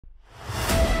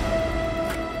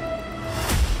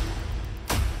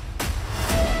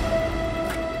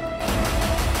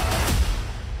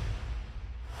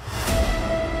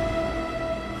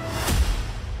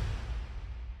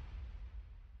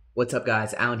What's up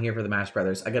guys, Alan here for the Mash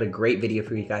Brothers. I got a great video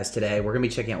for you guys today. We're gonna be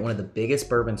checking out one of the biggest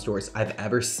bourbon stores I've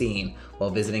ever seen while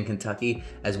visiting Kentucky,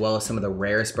 as well as some of the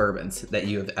rarest bourbons that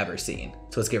you have ever seen.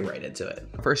 So let's get right into it.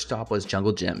 First stop was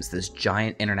Jungle Jim's, this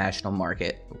giant international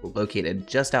market located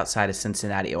just outside of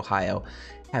Cincinnati, Ohio.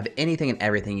 Have anything and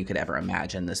everything you could ever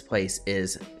imagine. This place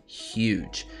is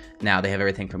huge. Now they have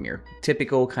everything from your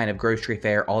typical kind of grocery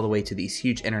fare all the way to these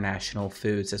huge international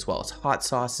foods, as well as hot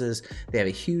sauces. They have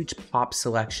a huge pop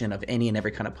selection of any and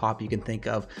every kind of pop you can think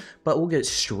of, but we'll get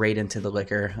straight into the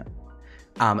liquor.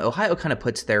 Ohio kind of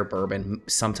puts their bourbon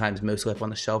sometimes mostly up on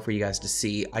the shelf for you guys to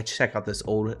see. I check out this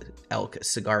Old Elk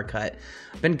cigar cut.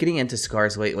 I've been getting into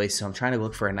cigars lately, so I'm trying to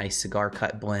look for a nice cigar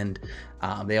cut blend.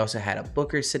 They also had a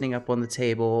Booker sitting up on the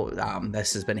table.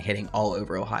 This has been hitting all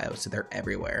over Ohio, so they're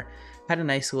everywhere. Had a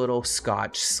nice little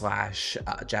Scotch slash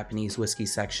Japanese whiskey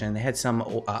section. They had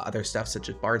some other stuff such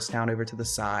as Bardstown over to the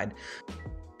side.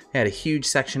 They had a huge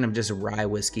section of just rye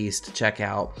whiskeys to check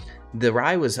out. The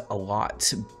rye was a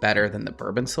lot better than the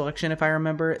bourbon selection, if I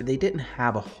remember. They didn't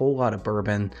have a whole lot of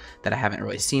bourbon that I haven't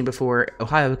really seen before.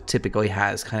 Ohio typically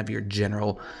has kind of your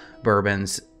general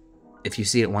bourbons. If you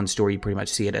see it at one store, you pretty much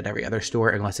see it at every other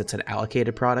store, unless it's an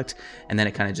allocated product. And then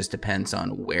it kind of just depends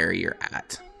on where you're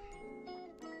at.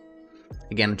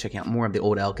 Again, I'm checking out more of the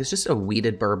Old Elk. It's just a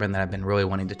wheated bourbon that I've been really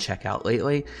wanting to check out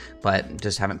lately, but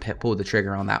just haven't pulled the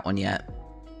trigger on that one yet.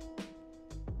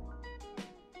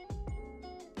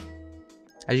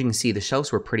 As you can see, the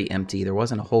shelves were pretty empty. There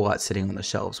wasn't a whole lot sitting on the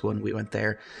shelves when we went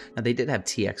there. Now, they did have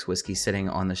TX whiskey sitting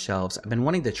on the shelves. I've been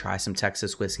wanting to try some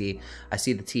Texas whiskey. I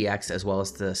see the TX as well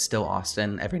as the Still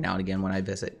Austin every now and again when I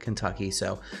visit Kentucky,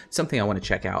 so it's something I want to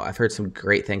check out. I've heard some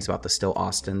great things about the Still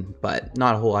Austin, but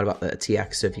not a whole lot about the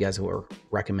TX, so if you guys were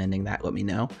recommending that, let me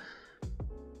know.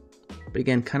 But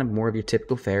again, kind of more of your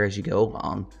typical fare as you go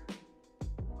along.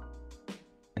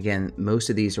 Again, most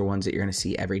of these are ones that you're going to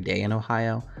see every day in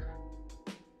Ohio.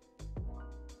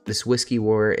 This Whiskey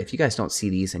War, if you guys don't see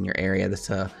these in your area,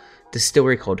 that's a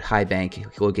distillery called High Bank,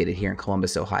 located here in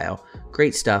Columbus, Ohio.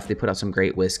 Great stuff. They put out some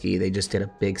great whiskey. They just did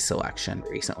a big selection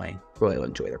recently. Really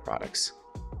enjoy their products.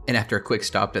 And after a quick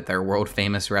stop at their world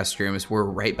famous restrooms, we're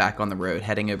right back on the road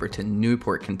heading over to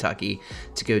Newport, Kentucky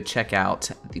to go check out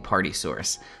the Party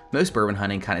Source. Most bourbon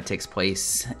hunting kind of takes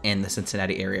place in the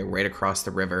Cincinnati area, right across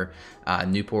the river.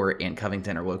 Newport and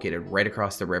Covington are located right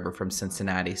across the river from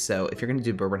Cincinnati. So if you're going to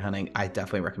do bourbon hunting, I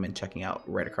definitely recommend checking out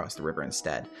right across the river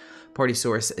instead. Party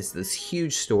Source is this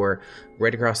huge store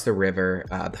right across the river.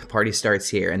 The party starts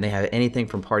here, and they have anything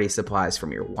from party supplies,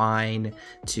 from your wine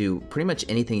to pretty much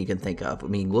anything you can think of. I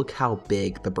mean, look how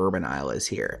big the bourbon aisle is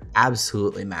here.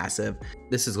 Absolutely massive.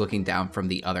 This is looking down from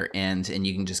the other end, and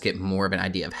you can just get more of an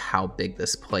idea of how big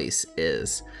this place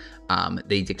is.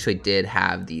 They actually did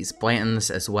have these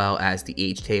Blantons as well as the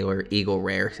H. Taylor Eagle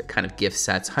Rare kind of gift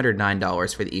sets.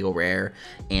 $109 for the Eagle Rare,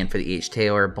 and for the H.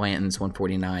 Taylor Blantons,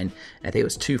 $149. And I think it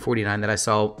was $249 that I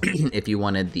saw if you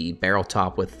wanted the barrel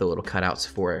top with the little cutouts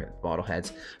for bottle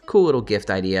heads. Cool little gift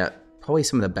idea. Probably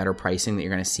some of the better pricing that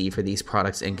you're going to see for these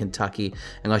products in Kentucky,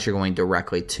 unless you're going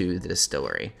directly to the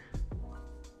distillery.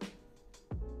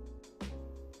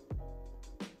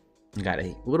 Got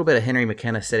a little bit of Henry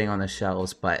McKenna sitting on the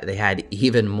shelves, but they had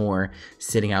even more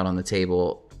sitting out on the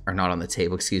table, or not on the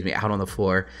table, excuse me, out on the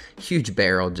floor. Huge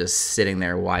barrel just sitting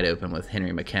there wide open with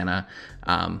Henry McKenna.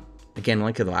 Again,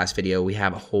 like in the last video, we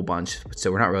have a whole bunch,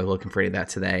 so we're not really looking for any of that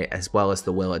today, as well as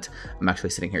the Willet. I'm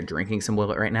actually sitting here drinking some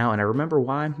Willet right now, and I remember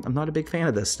why. I'm not a big fan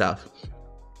of this stuff.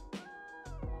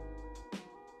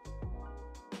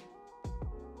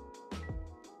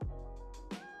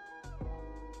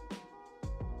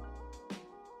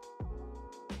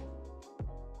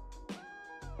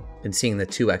 Been seeing the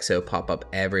 2XO pop up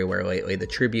everywhere lately. The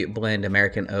Tribute Blend,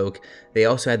 American Oak. They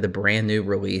also had the brand new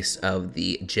release of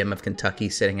the Gem of Kentucky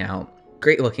sitting out.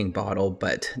 Great looking bottle,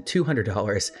 but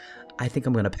 $200. I think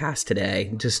I'm going to pass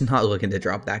today. Just not looking to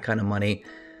drop that kind of money.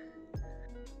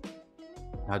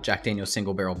 Now, Jack Daniel's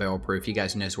Single Barrel Proof. You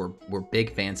guys know we're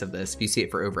big fans of this. If you see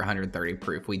it for over 130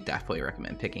 proof, we definitely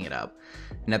recommend picking it up.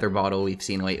 Another bottle we've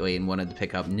seen lately and wanted to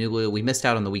pick up, Nulu. We missed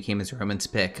out on the We Came as Romans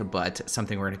pick, but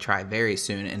something we're going to try very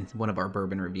soon in one of our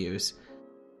bourbon reviews.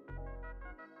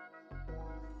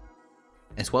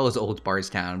 As well as Old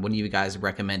Bardstown. One of you guys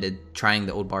recommended trying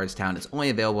the Old Bardstown. It's only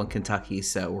available in Kentucky,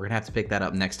 so we're gonna have to pick that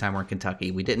up next time we're in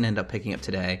Kentucky. We didn't end up picking up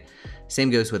today. Same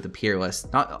goes with the Peerless.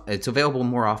 It's available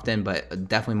more often, but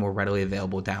definitely more readily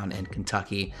available down in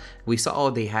Kentucky. We saw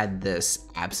they had this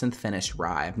absinthe finished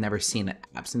rye. I've never seen an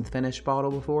absinthe finished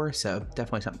bottle before, so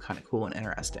definitely something kind of cool and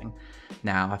interesting.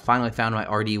 Now, I finally found my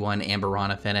RD1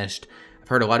 Amberana finished. I've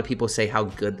heard a lot of people say how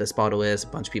good this bottle is. A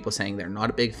bunch of people saying they're not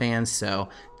a big fan, so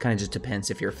kind of just depends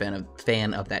if you're a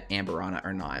fan of that Amberana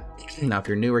or not. Now, if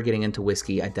you're newer getting into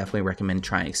whiskey, I definitely recommend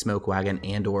trying Smoke Wagon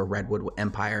and or Redwood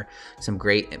Empire. Some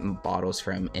great bottles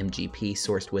from MGP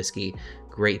sourced whiskey.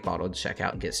 Great bottle to check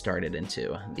out and get started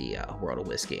into the world of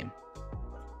whiskey.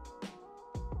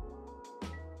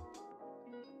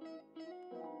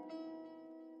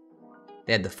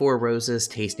 They had the Four Roses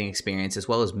tasting experience as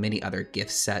well as many other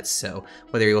gift sets, so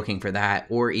whether you're looking for that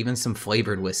or even some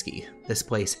flavored whiskey, this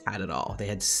place had it all. They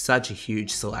had such a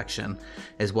huge selection,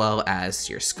 as well as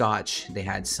your Scotch. They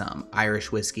had some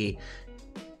Irish whiskey,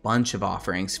 bunch of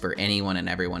offerings for anyone and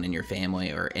everyone in your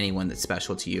family or anyone that's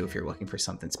special to you if you're looking for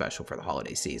something special for the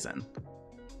holiday season.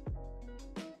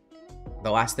 The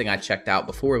last thing I checked out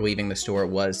before leaving the store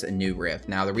was a New Riff.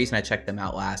 Now, the reason I checked them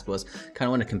out last was kind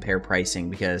of want to compare pricing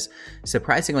because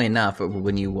surprisingly enough,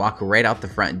 when you walk right out the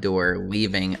front door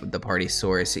leaving the Party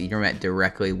Source, you're met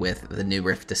directly with the New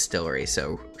Riff Distillery.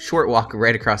 So short walk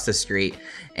right across the street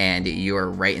and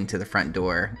you're right into the front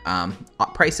door.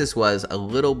 Prices was a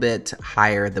little bit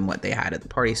higher than what they had at the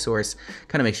Party Source.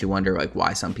 Kind of makes you wonder like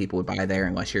why some people would buy there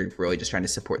unless you're really just trying to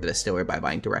support the distillery by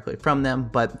buying directly from them,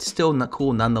 but still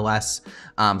cool nonetheless.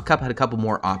 Cup had a couple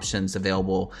more options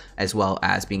available, as well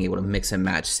as being able to mix and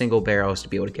match single barrels to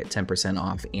be able to get 10%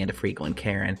 off and a free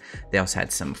Glencairn. They also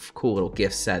had some cool little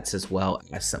gift sets as well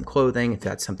as some clothing if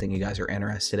that's something you guys are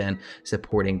interested in,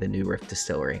 supporting the New Riff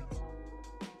Distillery.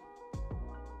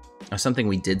 Now, something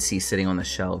we did see sitting on the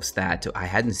shelves that I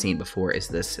hadn't seen before is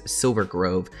this Silver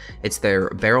Grove. It's their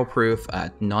barrel proof,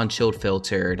 non-chilled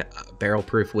filtered barrel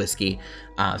proof whiskey.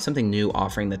 Something new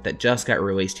offering that just got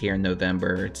released here in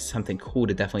November. It's something cool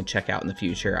to definitely check out in the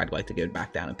future. I'd like to go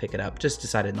back down and pick it up. Just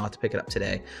decided not to pick it up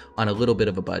today on a little bit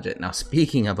of a budget. Now,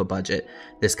 speaking of a budget,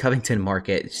 this Covington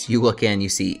market, you look in, you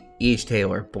see Each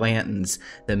Taylor, Blanton's,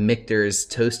 the Michter's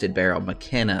Toasted Barrel,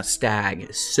 McKenna,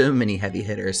 Stag, so many heavy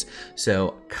hitters.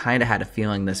 So kind of had a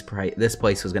feeling this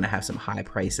place was going to have some high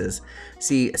prices.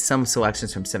 See some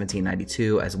selections from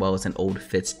 1792 as well as an Old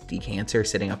Fitz decanter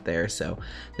sitting up there. So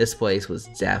this place was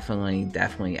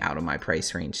definitely out of my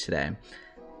price range today.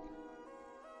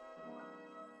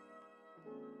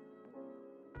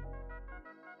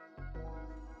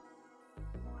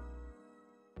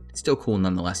 Still cool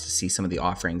nonetheless to see some of the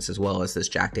offerings, as well as this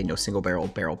Jack Daniel's single barrel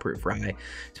proof rye.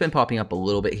 It's been popping up a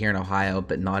little bit here in Ohio,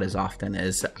 but not as often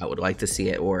as I would like to see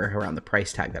it, or around the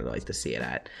price tag that I'd like to see it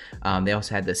at. They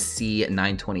also had the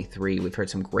C923. We've heard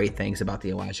some great things about the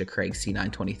Elijah Craig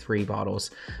C923 bottles.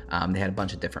 They had a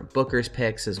bunch of different Booker's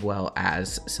picks, as well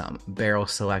as some barrel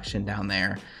selection down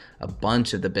there. A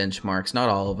bunch of the benchmarks, not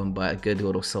all of them, but a good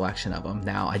little selection of them.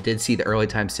 Now, I did see the early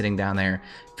time sitting down there,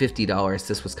 $50.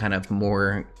 This was kind of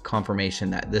more confirmation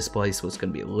that this place was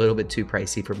going to be a little bit too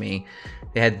pricey for me.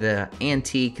 They had the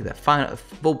antique, the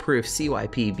foolproof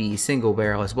CYPB single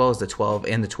barrel, as well as the 12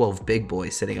 and the 12 big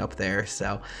boys sitting up there.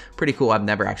 So pretty cool. I've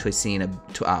never actually seen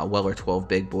a Weller 12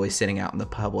 big boy sitting out in the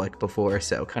public before.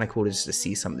 So kind of cool just to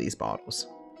see some of these bottles.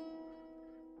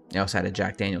 They also had a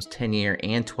Jack Daniel's 10-year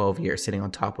and 12-year sitting on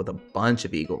top with a bunch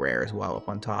of Eagle Rare as well up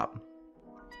on top.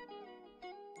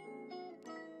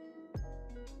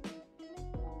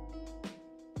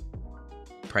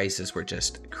 Prices were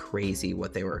just crazy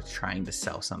what they were trying to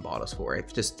sell some bottles for.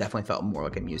 It just definitely felt more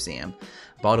like a museum.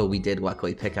 Bottle we did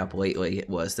luckily pick up lately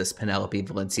was this Penelope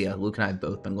Valencia. Luke and I have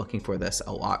both been looking for this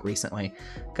a lot recently.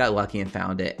 Got lucky and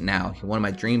found it. Now, one of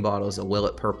my dream bottles, a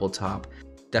Willet Purple Top.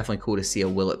 Definitely cool to see a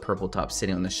Willet Purple Top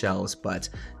sitting on the shelves, but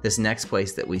this next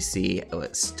place that we see,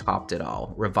 it's topped it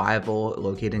all. Revival,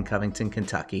 located in Covington,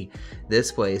 Kentucky.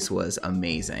 This place was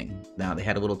amazing. Now, they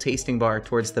had a little tasting bar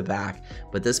towards the back,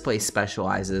 but this place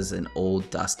specializes in old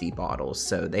dusty bottles.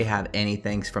 So they have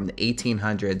anything from the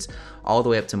 1800s all the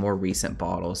way up to more recent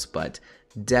bottles, but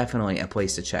definitely a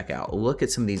place to check out. Look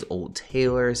at some of these old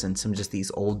Taylors and some just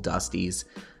these old Dusties.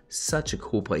 Such a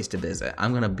cool place to visit.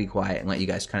 I'm gonna be quiet and let you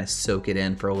guys kind of soak it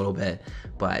in for a little bit,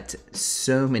 but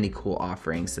so many cool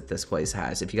offerings that this place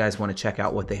has. If you guys want to check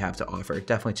out what they have to offer,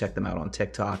 definitely check them out on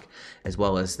TikTok as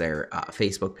well as their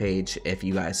Facebook page. If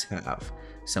you guys have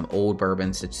some old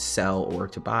bourbons to sell or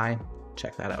to buy,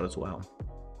 check that out as well.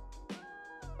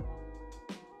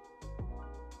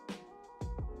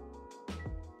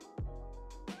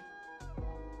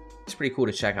 It's pretty cool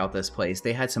to check out this place.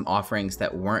 They had some offerings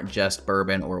that weren't just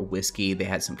bourbon or whiskey. They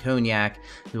had some cognac,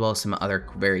 as well as some other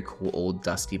very cool old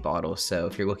dusty bottles. So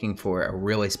if you're looking for a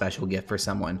really special gift for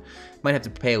someone, might have to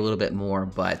pay a little bit more,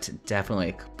 but definitely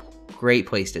a great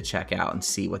place to check out and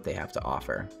see what they have to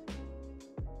offer.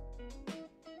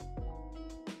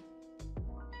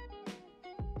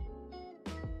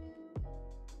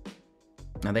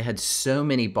 Now they had so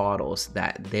many bottles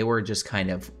that they were just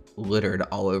kind of littered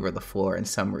all over the floor in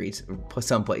some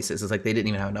places. It's like they didn't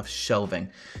even have enough shelving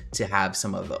to have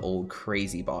some of the old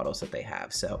crazy bottles that they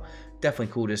have. So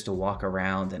definitely cool just to walk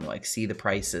around and like see the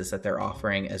prices that they're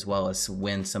offering, as well as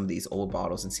win some of these old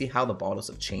bottles and see how the bottles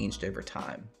have changed over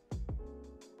time.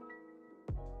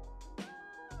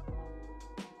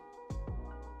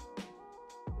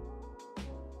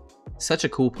 Such a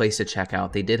cool place to check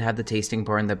out. They did have the tasting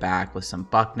bar in the back with some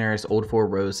Buckners, Old Four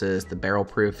Roses, the Barrel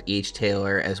Proof H.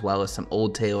 Taylor, as well as some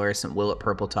Old Taylor, some Willet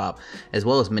Purple Top, as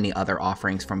well as many other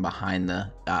offerings from behind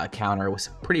the counter with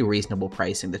some pretty reasonable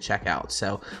pricing to check out.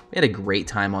 So we had a great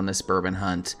time on this bourbon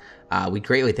hunt. We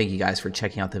greatly thank you guys for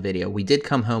checking out the video. We did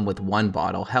come home with one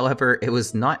bottle. However, it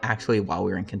was not actually while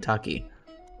we were in Kentucky.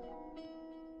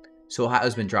 So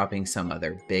Ohio's been dropping some of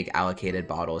their big allocated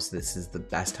bottles. This is the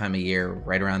best time of year,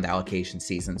 right around the allocation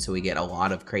season. So we get a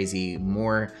lot of crazy,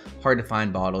 more hard to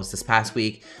find bottles. This past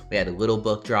week, we had a Little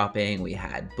Book dropping, we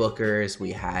had Booker's,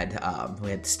 we had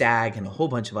Stag, and a whole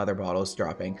bunch of other bottles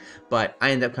dropping. But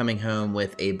I ended up coming home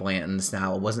with a Blanton's.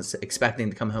 Now, I wasn't expecting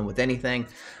to come home with anything.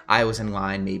 I was in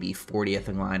line, maybe 40th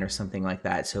in line or something like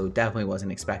that. So definitely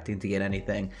wasn't expecting to get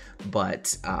anything,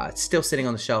 but still sitting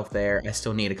on the shelf there. I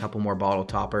still need a couple more bottle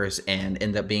toppers, and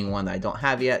end up being one that I don't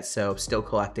have yet, so still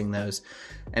collecting those.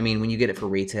 I mean, when you get it for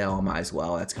retail, I might as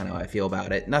well. That's kind of how I feel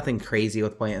about it. Nothing crazy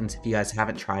with Blanton's. If you guys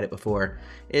haven't tried it before,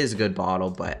 it is a good bottle,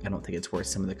 but I don't think it's worth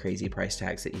some of the crazy price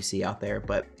tags that you see out there.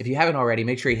 But if you haven't already,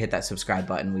 make sure you hit that subscribe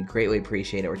button. We greatly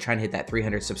appreciate it. We're trying to hit that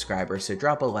 300 subscribers, so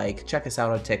drop a like, check us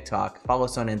out on TikTok, follow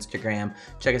us on Instagram,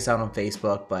 check us out on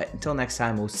Facebook. But until next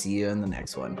time, we'll see you in the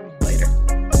next one. Later.